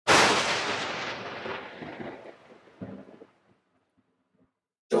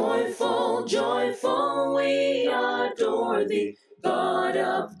Joyful we adore thee, God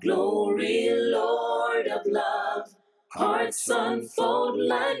of glory, Lord of love. Hearts unfold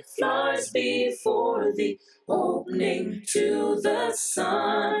like flowers before thee, opening to the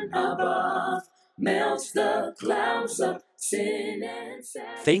sun above. Melts the clouds of sin and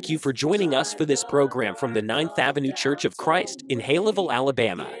sadness. Thank you for joining us for this program from the Ninth Avenue Church of Christ in Haleville,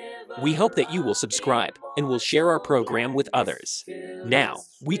 Alabama. We hope that you will subscribe and will share our program with others. Now,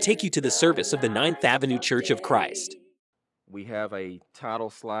 we take you to the service of the Ninth Avenue Church of Christ. We have a title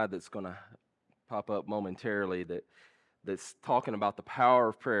slide that's going to pop up momentarily that's talking about the power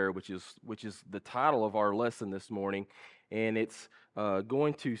of prayer, which is the title of our lesson this morning, and it's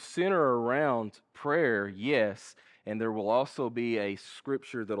going to center around prayer, yes, and there will also be a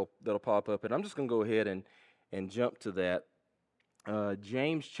scripture that'll pop up, and I'm just going to go ahead and jump to that.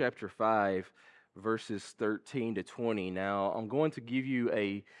 James chapter 5, verses 13 to 20. Now, I'm going to give you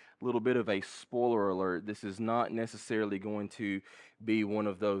a little bit of a spoiler alert. This is not necessarily going to be one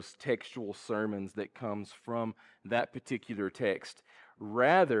of those textual sermons that comes from that particular text.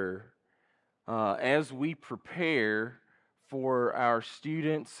 Rather, as we prepare for our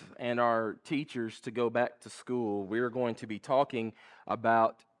students and our teachers to go back to school, we're going to be talking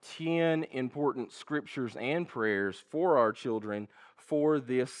about 10 important scriptures and prayers for our children for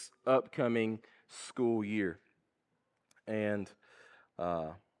this upcoming school year. And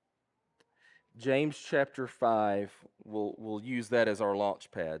James chapter 5, we'll use that as our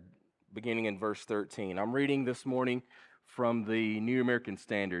launch pad, beginning in verse 13. I'm reading this morning from the New American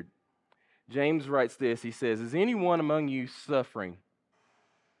Standard. James writes this. He says, "Is anyone among you suffering?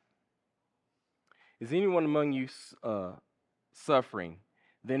 Is anyone among you suffering?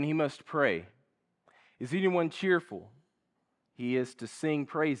 Then he must pray. Is anyone cheerful? He is to sing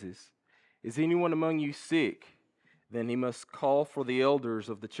praises. Is anyone among you sick? Then he must call for the elders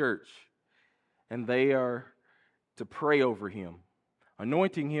of the church, and they are to pray over him,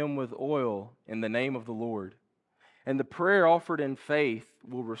 anointing him with oil in the name of the Lord. And the prayer offered in faith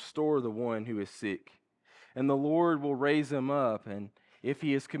will restore the one who is sick, and the Lord will raise him up, and if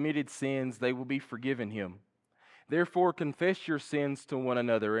he has committed sins, they will be forgiven him. Therefore, confess your sins to one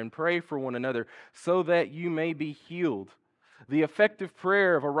another and pray for one another so that you may be healed. The effective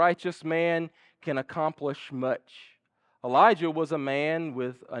prayer of a righteous man can accomplish much. Elijah was a man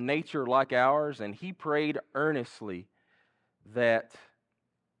with a nature like ours, and he prayed earnestly that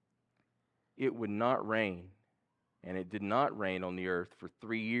it would not rain. And it did not rain on the earth for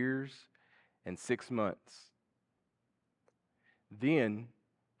 3 years and 6 months. Then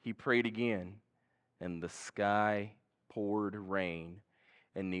he prayed again, and the sky poured rain,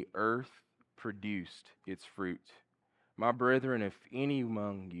 and the earth produced its fruit. My brethren, if any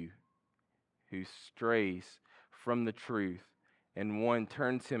among you who strays from the truth, and one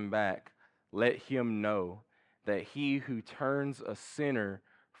turns him back, let him know that he who turns a sinner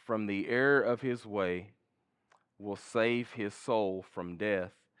from the error of his way will save his soul from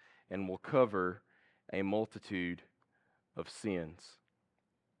death and will cover a multitude of sins."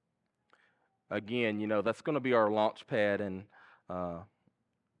 Again, that's going to be our launch pad, and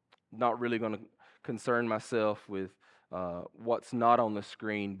not really going to concern myself with what's not on the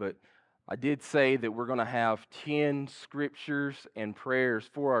screen, but I did say that we're going to have 10 scriptures and prayers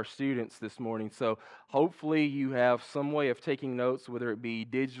for our students this morning, so hopefully you have some way of taking notes, whether it be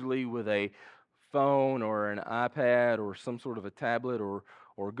digitally with a phone or an iPad or some sort of a tablet or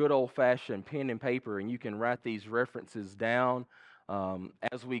good old-fashioned pen and paper, and you can write these references down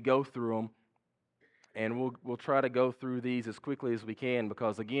as we go through them. And we'll try to go through these as quickly as we can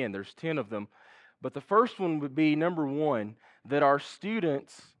because, again, there's 10 of them. But the first one would be, number one, that our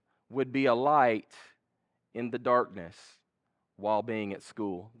students would be a light in the darkness while being at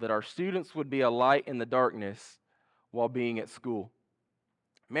school. That our students would be a light in the darkness while being at school.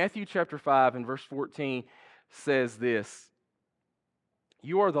 Matthew chapter 5 and verse 14 says this,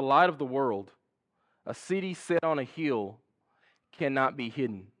 "You are the light of the world. A city set on a hill cannot be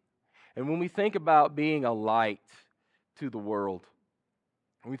hidden." And when we think about being a light to the world,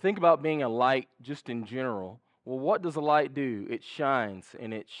 when we think about being a light just in general, well, what does a light do? It shines,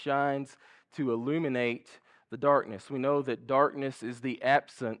 and it shines to illuminate the darkness. We know that darkness is the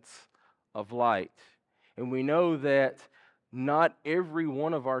absence of light. And we know that not every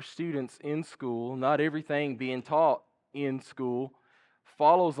one of our students in school, not everything being taught in school,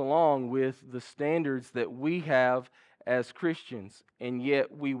 follows along with the standards that we have as Christians. And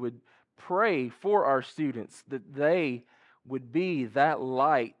yet we would pray for our students that they would be that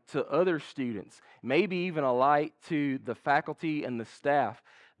light to other students, maybe even a light to the faculty and the staff,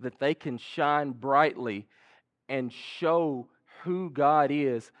 that they can shine brightly and show who God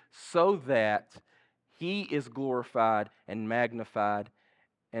is so that He is glorified and magnified,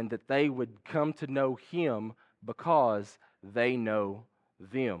 and that they would come to know Him because they know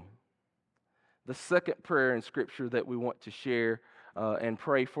them. The second prayer in Scripture that we want to share and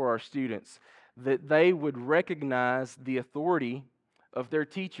pray for our students, that they would recognize the authority of their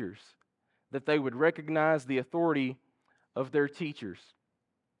teachers. That they would recognize the authority of their teachers.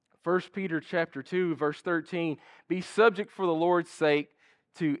 1 Peter chapter 2, verse 13, be subject for the Lord's sake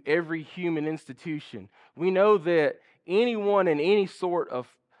to every human institution. We know that anyone in any sort of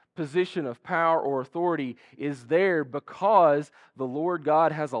position of power or authority is there because the Lord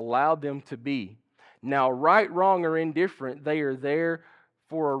God has allowed them to be. Now, right, wrong, or indifferent, they are there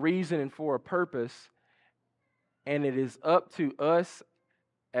for a reason and for a purpose, and it is up to us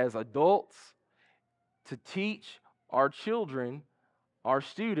as adults to teach our children, our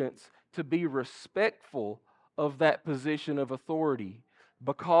students, to be respectful of that position of authority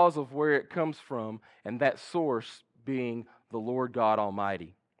because of where it comes from, and that source being the Lord God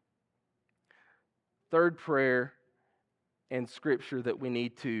Almighty. Third prayer and scripture that we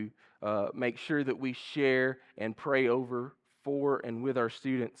need to make sure that we share and pray over for and with our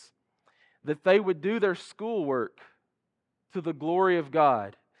students, that they would do their schoolwork to the glory of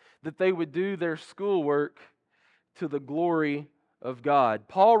God, that they would do their schoolwork to the glory of God.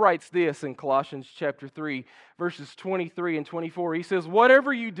 Paul writes this in Colossians chapter 3, verses 23 and 24. He says,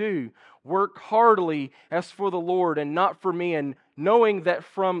 whatever you do, work heartily as for the Lord and not for men, knowing that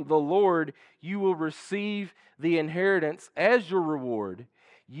from the Lord you will receive the inheritance as your reward.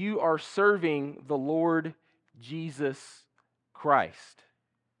 You are serving the Lord Jesus Christ.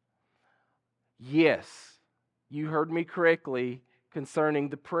 Yes, you heard me correctly concerning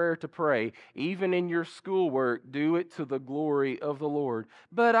the prayer to pray. Even in your schoolwork, do it to the glory of the Lord.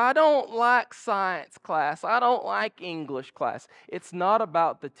 But I don't like science class. I don't like English class. It's not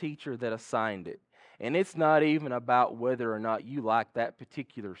about the teacher that assigned it. And it's not even about whether or not you like that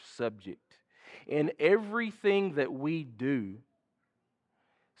particular subject. In everything that we do,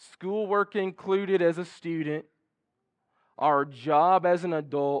 schoolwork included as a student, our job as an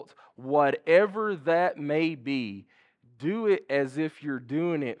adult, whatever that may be, do it as if you're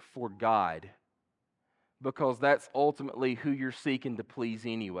doing it for God, because that's ultimately who you're seeking to please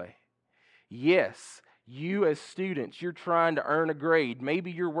anyway. Yes, you as students, you're trying to earn a grade.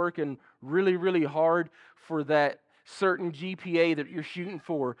 Maybe you're working really, really hard for that certain GPA that you're shooting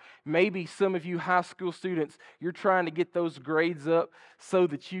for. Maybe some of you high school students, you're trying to get those grades up so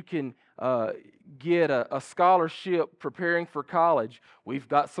that you can get a scholarship preparing for college. We've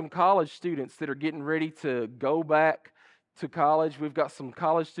got some college students that are getting ready to go back to college. We've got some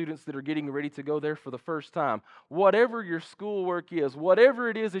college students that are getting ready to go there for the first time. Whatever your schoolwork is, whatever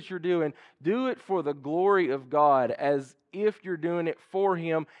it is that you're doing, do it for the glory of God, as if you're doing it for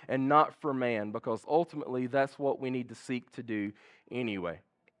Him and not for man, because ultimately that's what we need to seek to do anyway.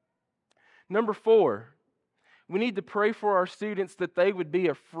 Number 4, we need to pray for our students that they would be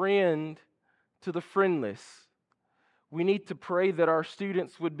a friend to the friendless. We need to pray that our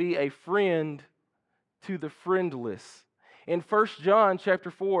students would be a friend to the friendless. In 1 John chapter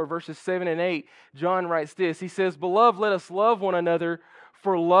 4, verses 7 and 8, John writes this. He says, beloved, let us love one another,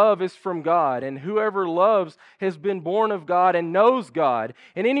 for love is from God, and whoever loves has been born of God and knows God.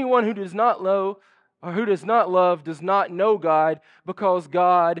 And anyone who does not love does not know God, because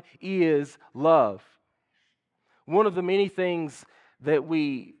God is love. One of the many things that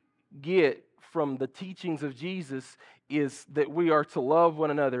we get from the teachings of Jesus is that we are to love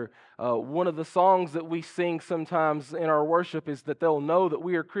one another. One of the songs that we sing sometimes in our worship is that they'll know that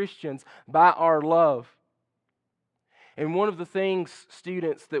we are Christians by our love. And one of the things,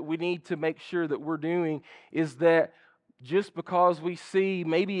 students, that we need to make sure that we're doing is that just because we see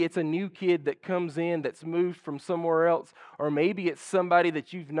maybe it's a new kid that comes in that's moved from somewhere else, or maybe it's somebody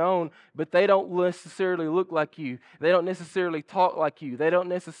that you've known, but they don't necessarily look like you. They don't necessarily talk like you. They don't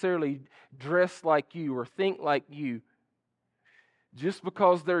necessarily dress like you or think like you. Just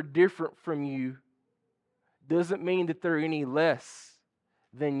because they're different from you doesn't mean that they're any less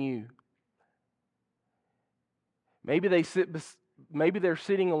than you. Maybe they're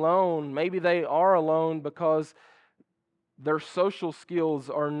sitting alone. Maybe they are alone because their social skills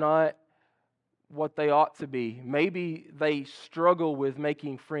are not what they ought to be. Maybe they struggle with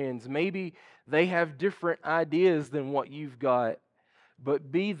making friends. Maybe they have different ideas than what you've got.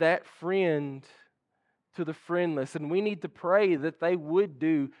 But be that friend to the friendless. And we need to pray that they would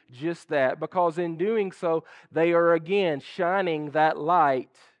do just that, because in doing so, they are again shining that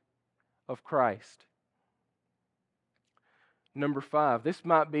light of Christ. Number 5, this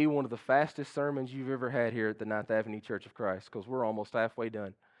might be one of the fastest sermons you've ever had here at the Ninth Avenue Church of Christ because we're almost halfway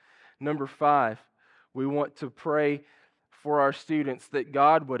done. Number 5, we want to pray for our students that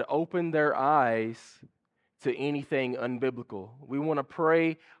God would open their eyes to anything unbiblical. We want to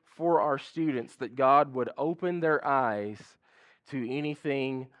pray for our students that God would open their eyes to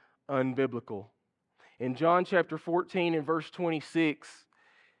anything unbiblical. In John chapter 14 and verse 26,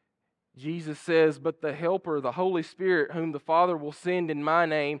 Jesus says, "But the Helper, the Holy Spirit, whom the Father will send in my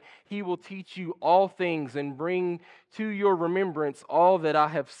name, he will teach you all things and bring to your remembrance all that I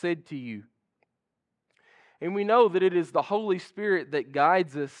have said to you." And we know that it is the Holy Spirit that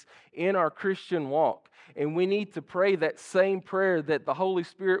guides us in our Christian walk. And we need to pray that same prayer that the Holy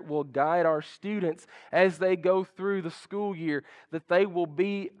Spirit will guide our students as they go through the school year, that they will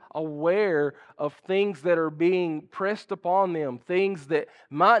be aware of things that are being pressed upon them, things that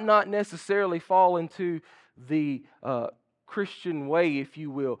might not necessarily fall into the Christian way, if you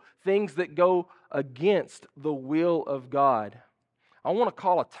will, things that go against the will of God. I want to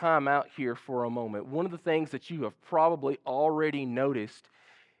call a time out here for a moment. One of the things that you have probably already noticed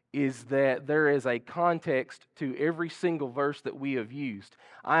is that there is a context to every single verse that we have used.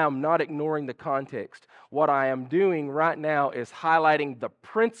 I am not ignoring the context. What I am doing right now is highlighting the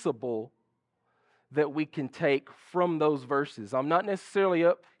principle that we can take from those verses. I'm not necessarily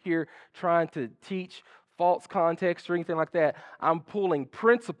up here trying to teach false context or anything like that. I'm pulling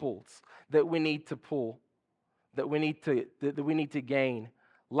principles that we need to pull, that we need to gain.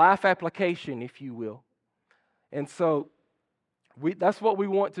 Life application, if you will. And so that's what we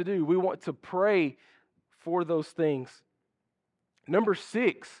want to do. We want to pray for those things. Number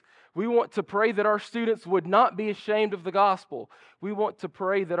 6, we want to pray that our students would not be ashamed of the gospel. We want to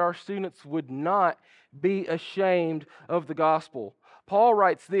pray that our students would not be ashamed of the gospel. Paul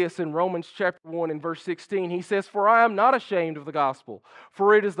writes this in Romans chapter 1 and verse 16. He says, "For I am not ashamed of the gospel,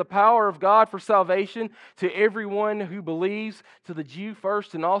 for it is the power of God for salvation to everyone who believes, to the Jew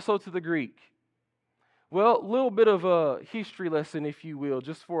first and also to the Greek." Well, a little bit of a history lesson, if you will,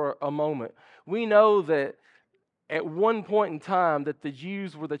 just for a moment. We know that at one point in time that the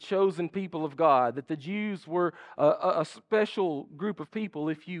Jews were the chosen people of God, that the Jews were a special group of people,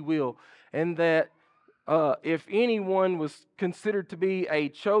 if you will, and that if anyone was considered to be a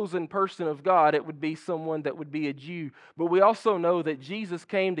chosen person of God, it would be someone that would be a Jew. But we also know that Jesus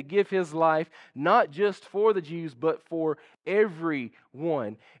came to give his life not just for the Jews, but for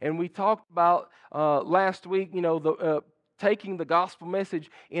everyone. And we talked about last week, taking the gospel message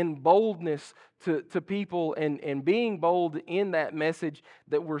in boldness to people and being bold in that message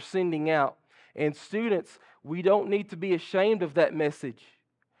that we're sending out. And students, we don't need to be ashamed of that message.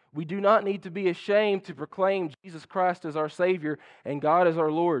 We do not need to be ashamed to proclaim Jesus Christ as our Savior and God as our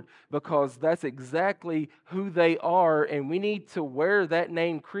Lord, because that's exactly who they are, and we need to wear that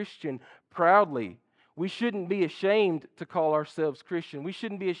name Christian proudly. We shouldn't be ashamed to call ourselves Christian. We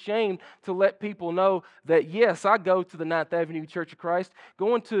shouldn't be ashamed to let people know that, yes, I go to the Ninth Avenue Church of Christ.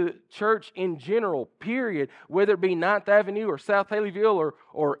 Going to church in general, period, whether it be Ninth Avenue or South Haleyville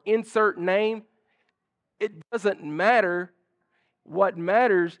or insert name, it doesn't matter. What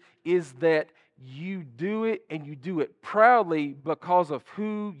matters is that you do it and you do it proudly because of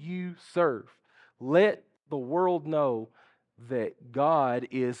who you serve. Let the world know that God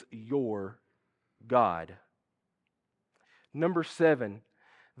is your God. Number 7,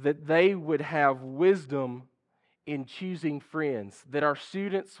 that they would have wisdom in choosing friends, that our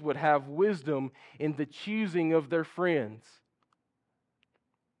students would have wisdom in the choosing of their friends.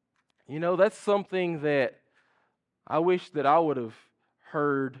 That's something that I wish that I would have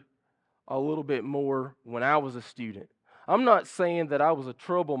heard a little bit more when I was a student. I'm not saying that I was a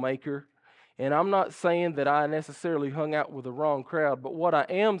troublemaker, and I'm not saying that I necessarily hung out with the wrong crowd, but what I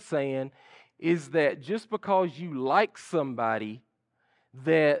am saying is that just because you like somebody,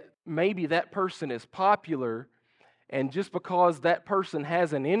 that maybe that person is popular, and just because that person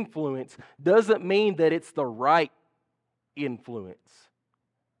has an influence, doesn't mean that it's the right influence.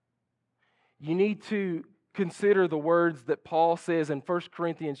 You need to consider the words that Paul says in 1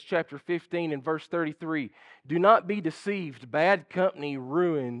 Corinthians chapter 15 and verse 33. "Do not be deceived. Bad company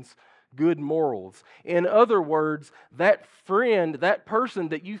ruins good morals." In other words, that friend, that person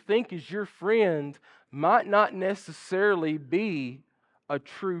that you think is your friend, might not necessarily be a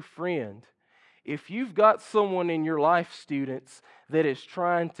true friend. If you've got someone in your life, students, that is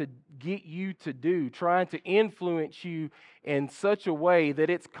trying to get you trying to influence you in such a way that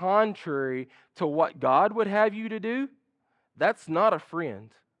it's contrary to what God would have you to do, that's not a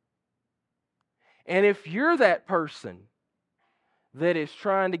friend. And if you're that person that is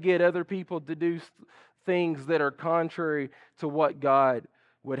trying to get other people to do things that are contrary to what God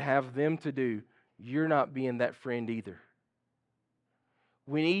would have them to do, you're not being that friend either.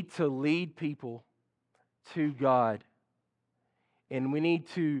 We need to lead people to God. And we need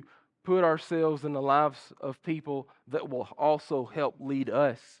to put ourselves in the lives of people that will also help lead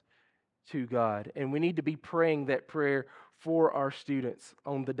us to God. And we need to be praying that prayer for our students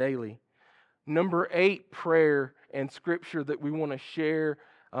on the daily. Number 8 prayer and scripture that we want to share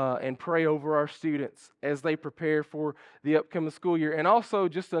and pray over our students as they prepare for the upcoming school year. And also,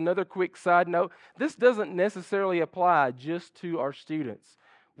 just another quick side note, this doesn't necessarily apply just to our students.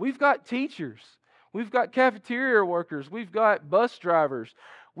 We've got teachers, we've got cafeteria workers, we've got bus drivers,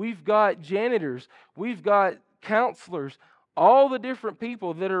 we've got janitors, we've got counselors, all the different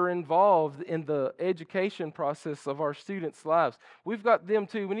people that are involved in the education process of our students' lives. We've got them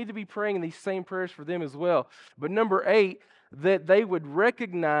too. We need to be praying these same prayers for them as well. But number 8, that they would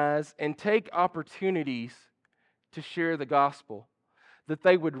recognize and take opportunities to share the gospel. That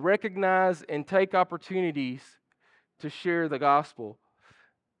they would recognize and take opportunities to share the gospel.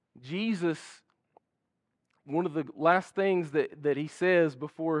 Jesus, one of the last things that he says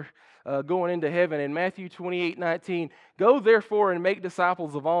before going into heaven in Matthew 28:19, "Go therefore and make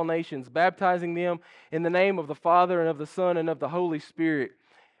disciples of all nations, baptizing them in the name of the Father and of the Son and of the Holy Spirit."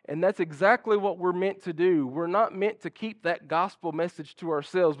 And that's exactly what we're meant to do. We're not meant to keep that gospel message to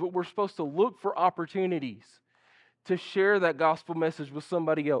ourselves, but we're supposed to look for opportunities to share that gospel message with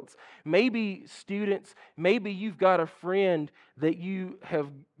somebody else. Maybe students, maybe you've got a friend that you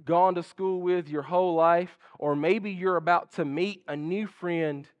have gone to school with your whole life, or maybe you're about to meet a new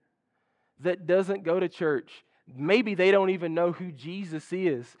friend that doesn't go to church. Maybe they don't even know who Jesus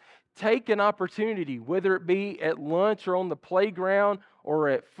is. Take an opportunity, whether it be at lunch or on the playground or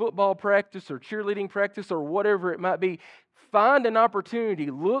at football practice or cheerleading practice or whatever it might be. Find an opportunity,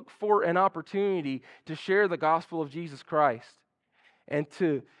 look for an opportunity to share the gospel of Jesus Christ and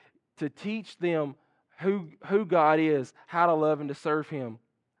to teach them who God is, how to love and to serve Him.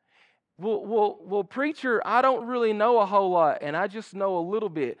 Well, preacher, I don't really know a whole lot and I just know a little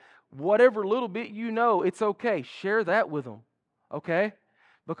bit. Whatever little bit you know, it's okay. Share that with them, okay?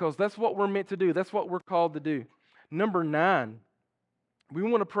 Because that's what we're meant to do. That's what we're called to do. Number 9, we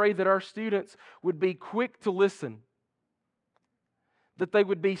want to pray that our students would be quick to listen, that they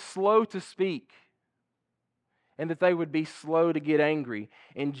would be slow to speak, and that they would be slow to get angry.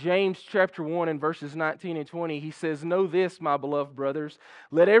 In James chapter 1 and verses 19 and 20, he says, "Know this, my beloved brothers,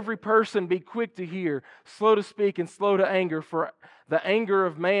 let every person be quick to hear, slow to speak, and slow to anger, for the anger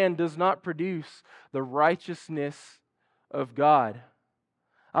of man does not produce the righteousness of God."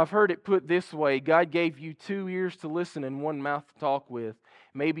 I've heard it put this way: God gave you 2 ears to listen and 1 mouth to talk with.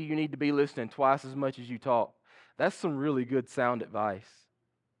 Maybe you need to be listening twice as much as you talk. That's some really good sound advice.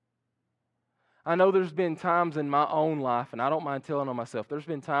 I know there's been times in my own life, and I don't mind telling on myself, there's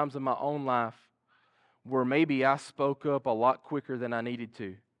been times in my own life where maybe I spoke up a lot quicker than I needed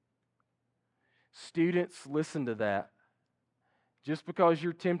to. Students, listen to that. Just because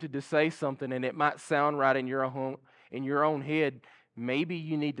you're tempted to say something and it might sound right in your own head, maybe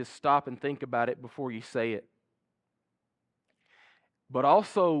you need to stop and think about it before you say it. But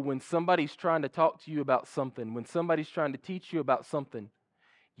also, when somebody's trying to talk to you about something, when somebody's trying to teach you about something,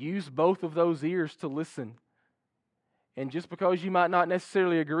 use both of those ears to listen. And just because you might not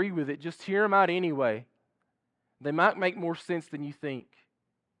necessarily agree with it, just hear them out anyway. They might make more sense than you think.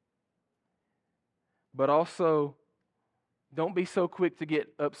 But also, don't be so quick to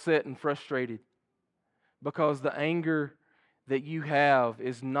get upset and frustrated, because the anger that you have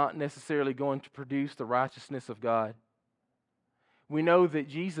is not necessarily going to produce the righteousness of God. We know that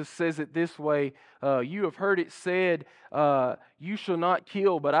Jesus says it this way: you have heard it said, you shall not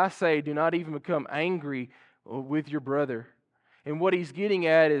kill, but I say, do not even become angry with your brother. And what he's getting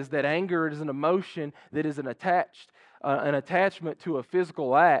at is that anger is an emotion that is an attachment to a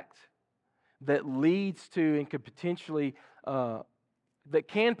physical act that leads to and could potentially that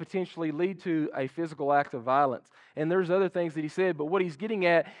can potentially lead to a physical act of violence. And there's other things that he said, but what he's getting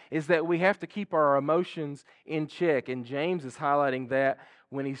at is that we have to keep our emotions in check. And James is highlighting that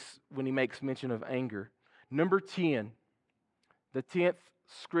when he makes mention of anger. Number 10, the 10th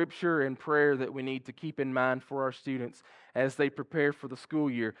scripture and prayer that we need to keep in mind for our students as they prepare for the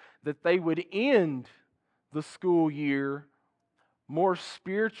school year, that they would end the school year more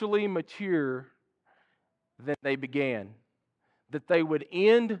spiritually mature than they began. That they would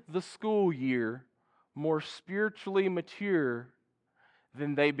end the school year more spiritually mature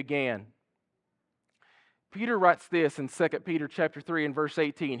than they began. Peter writes this in 2 Peter chapter 3 and verse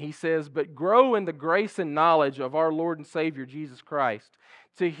 18. He says, "But grow in the grace and knowledge of our Lord and Savior Jesus Christ.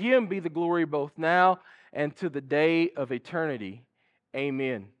 To him be the glory both now and to the day of eternity.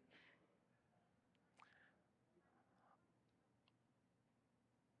 Amen."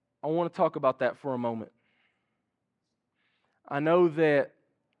 I want to talk about that for a moment. I know that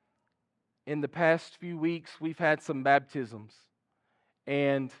in the past few weeks we've had some baptisms.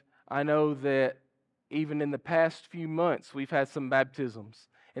 And I know that even in the past few months we've had some baptisms.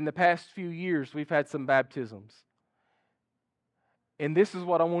 In the past few years we've had some baptisms. And this is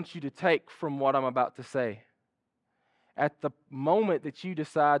what I want you to take from what I'm about to say. At the moment that you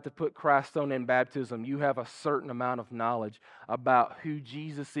decide to put Christ on in baptism, you have a certain amount of knowledge about who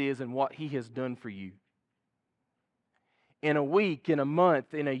Jesus is and what He has done for you. In a week, in a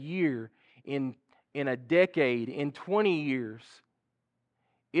month, in a year, in a decade, in 20 years,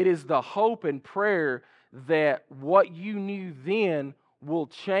 it is the hope and prayer that what you knew then will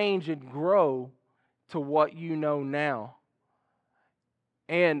change and grow to what you know now.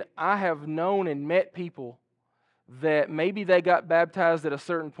 And I have known and met people that maybe they got baptized at a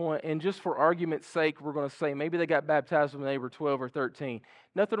certain point, and just for argument's sake, we're going to say maybe they got baptized when they were 12 or 13.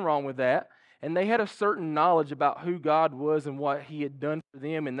 Nothing wrong with that. And they had a certain knowledge about who God was and what He had done for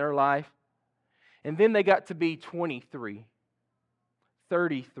them in their life. And then they got to be 23,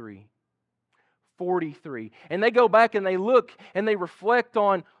 33, 43. And they go back and they look and they reflect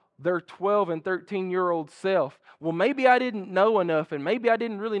on their 12 and 13-year-old self. Well, maybe I didn't know enough, and maybe I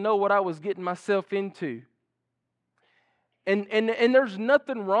didn't really know what I was getting myself into. And there's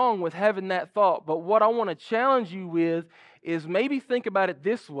nothing wrong with having that thought, but what I want to challenge you with is maybe think about it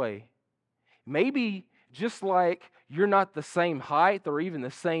this way. Maybe just like you're not the same height or even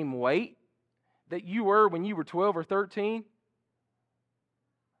the same weight that you were when you were 12 or 13.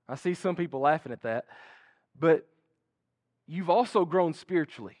 I see some people laughing at that. But you've also grown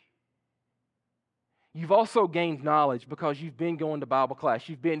spiritually. You've also gained knowledge because you've been going to Bible class.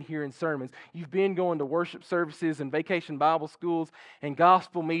 You've been hearing sermons. You've been going to worship services and vacation Bible schools and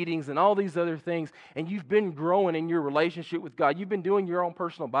gospel meetings and all these other things. And you've been growing in your relationship with God. You've been doing your own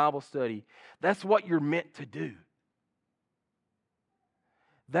personal Bible study. That's what you're meant to do.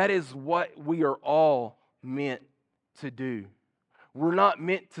 That is what we are all meant to do. We're not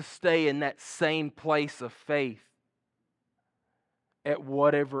meant to stay in that same place of faith at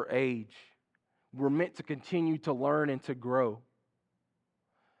whatever age. We're meant to continue to learn and to grow.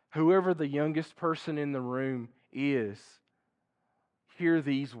 Whoever the youngest person in the room is, hear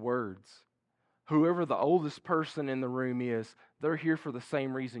these words. Whoever the oldest person in the room is, they're here for the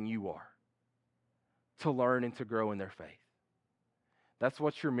same reason you are. To learn and to grow in their faith. That's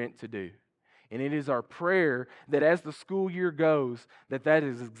what you're meant to do. And it is our prayer that as the school year goes, that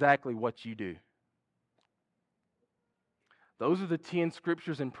is exactly what you do. Those are the 10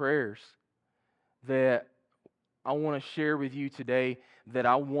 scriptures and prayers that I want to share with you today, that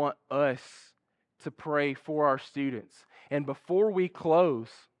I want us to pray for our students. And before we close,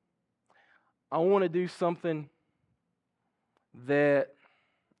 I want to do something that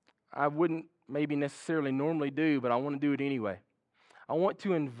I wouldn't maybe necessarily normally do, but I want to do it anyway. I want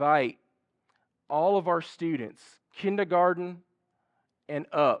to invite all of our students, kindergarten and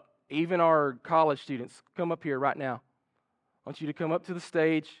up, even our college students, come up here right now. I want you to come up to the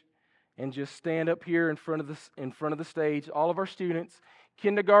stage and just stand up here in front of the stage. All of our students,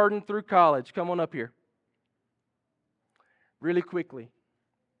 kindergarten through college, come on up here. Really quickly.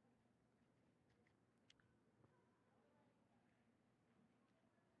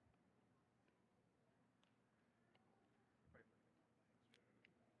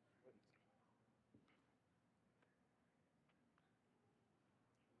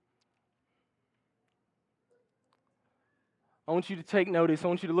 I want you to take notice. I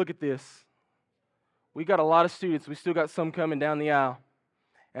want you to look at this. We got a lot of students. We still got some coming down the aisle.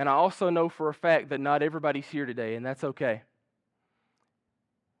 And I also know for a fact that not everybody's here today, and that's okay.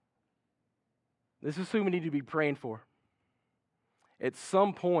 This is who we need to be praying for. At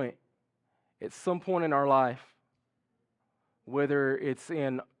some point in our life, whether it's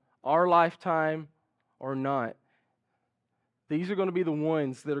in our lifetime or not, these are going to be the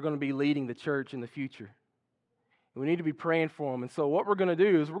ones that are going to be leading the church in the future. We need to be praying for them. And so what we're going to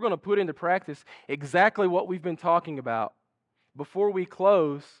do is we're going to put into practice exactly what we've been talking about. Before we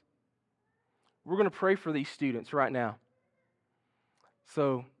close, we're going to pray for these students right now.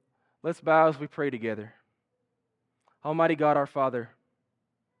 So let's bow as we pray together. Almighty God, our Father,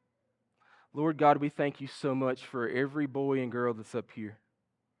 Lord God, we thank you so much for every boy and girl that's up here.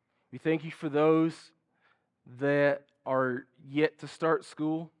 We thank you for those that are yet to start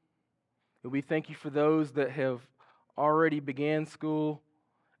school. And we thank you for those that have already began school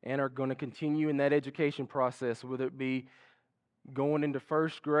and are going to continue in that education process, whether it be going into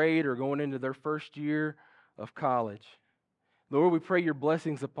first grade or going into their first year of college. Lord, we pray your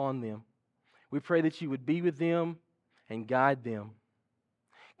blessings upon them. We pray that you would be with them and guide them.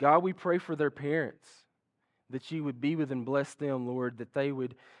 God, we pray for their parents, that you would be with and bless them, Lord, that they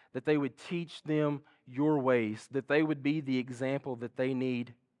would teach them your ways, that they would be the example that they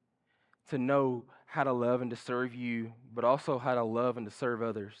need to know how to love and to serve you, but also how to love and to serve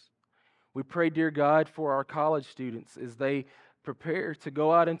others. We pray, dear God, for our college students as they prepare to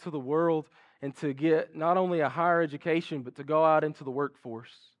go out into the world and to get not only a higher education, but to go out into the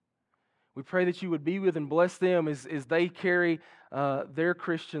workforce. We pray that you would be with and bless them as they carry their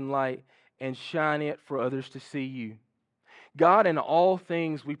Christian light and shine it for others to see you. God, in all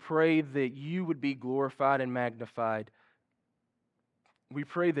things, we pray that you would be glorified and magnified. We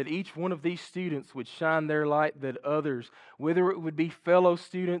pray that each one of these students would shine their light, that others, whether it would be fellow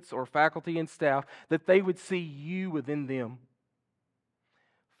students or faculty and staff, that they would see you within them.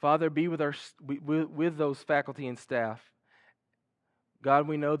 Father, be with those faculty and staff. God,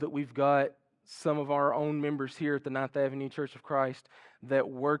 we know that we've got some of our own members here at the 9th Avenue Church of Christ that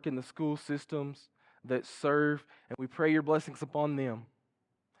work in the school systems, that serve, and we pray your blessings upon them.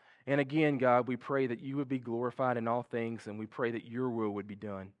 And again, God, we pray that you would be glorified in all things, and we pray that your will would be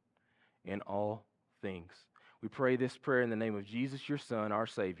done in all things. We pray this prayer in the name of Jesus, your Son, our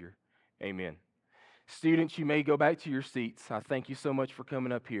Savior. Amen. Students, you may go back to your seats. I thank you so much for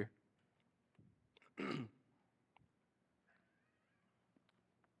coming up here.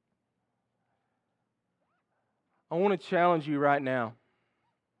 I want to challenge you right now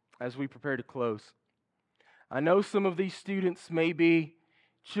as we prepare to close. I know some of these students may be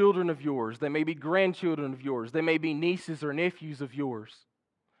children of yours. They may be grandchildren of yours. They may be nieces or nephews of yours.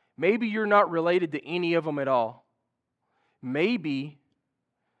 Maybe you're not related to any of them at all. Maybe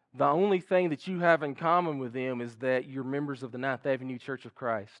the only thing that you have in common with them is that you're members of the 9th Avenue Church of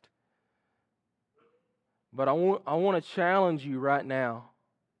Christ. But I want to challenge you right now.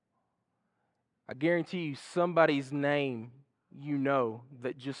 I guarantee you somebody's name you know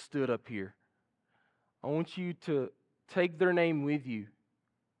that just stood up here. I want you to take their name with you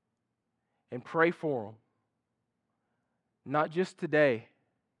and pray for them. Not just today,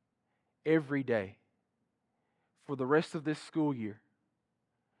 every day, for the rest of this school year.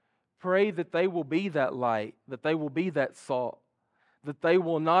 Pray that they will be that light, that they will be that salt, that they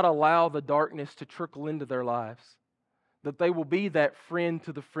will not allow the darkness to trickle into their lives, that they will be that friend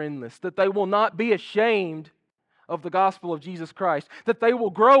to the friendless, that they will not be ashamed of the gospel of Jesus Christ, that they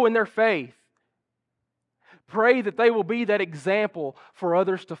will grow in their faith. Pray that they will be that example for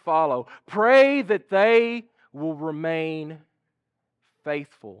others to follow. Pray that they will remain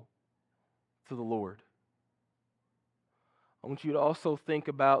faithful to the Lord. I want you to also think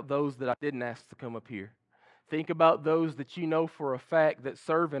about those that I didn't ask to come up here. Think about those that you know for a fact that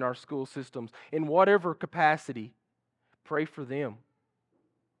serve in our school systems in whatever capacity. Pray for them.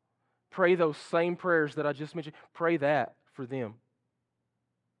 Pray those same prayers that I just mentioned. Pray that for them.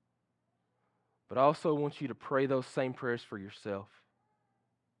 But I also want you to pray those same prayers for yourself.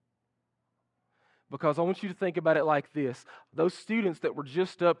 Because I want you to think about it like this. Those students that were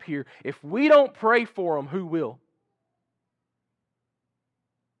just up here, if we don't pray for them, who will?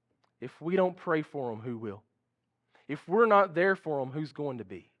 If we don't pray for them, who will? If we're not there for them, who's going to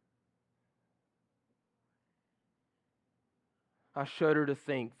be? I shudder to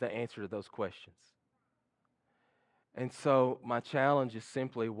think the answer to those questions. And so my challenge is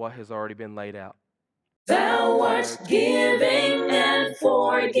simply what has already been laid out. Thou art giving and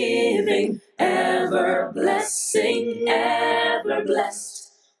forgiving, ever blessing, ever blessed.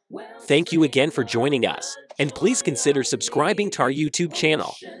 Thank you again for joining us, and please consider subscribing to our YouTube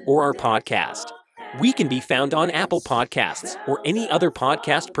channel or our podcast. We can be found on Apple Podcasts or any other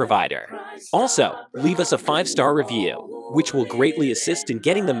podcast provider. Also, leave us a 5-star review, which will greatly assist in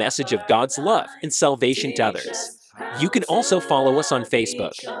getting the message of God's love and salvation to others. You can also follow us on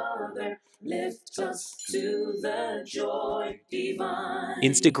Facebook,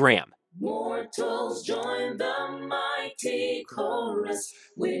 Instagram, Mortals join the mighty chorus,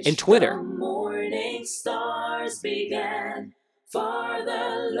 which and Twitter. the morning stars began. For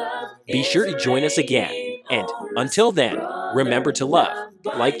the love Be sure to join us again, and until then, remember to love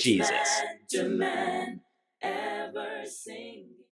like Jesus. man ever sing.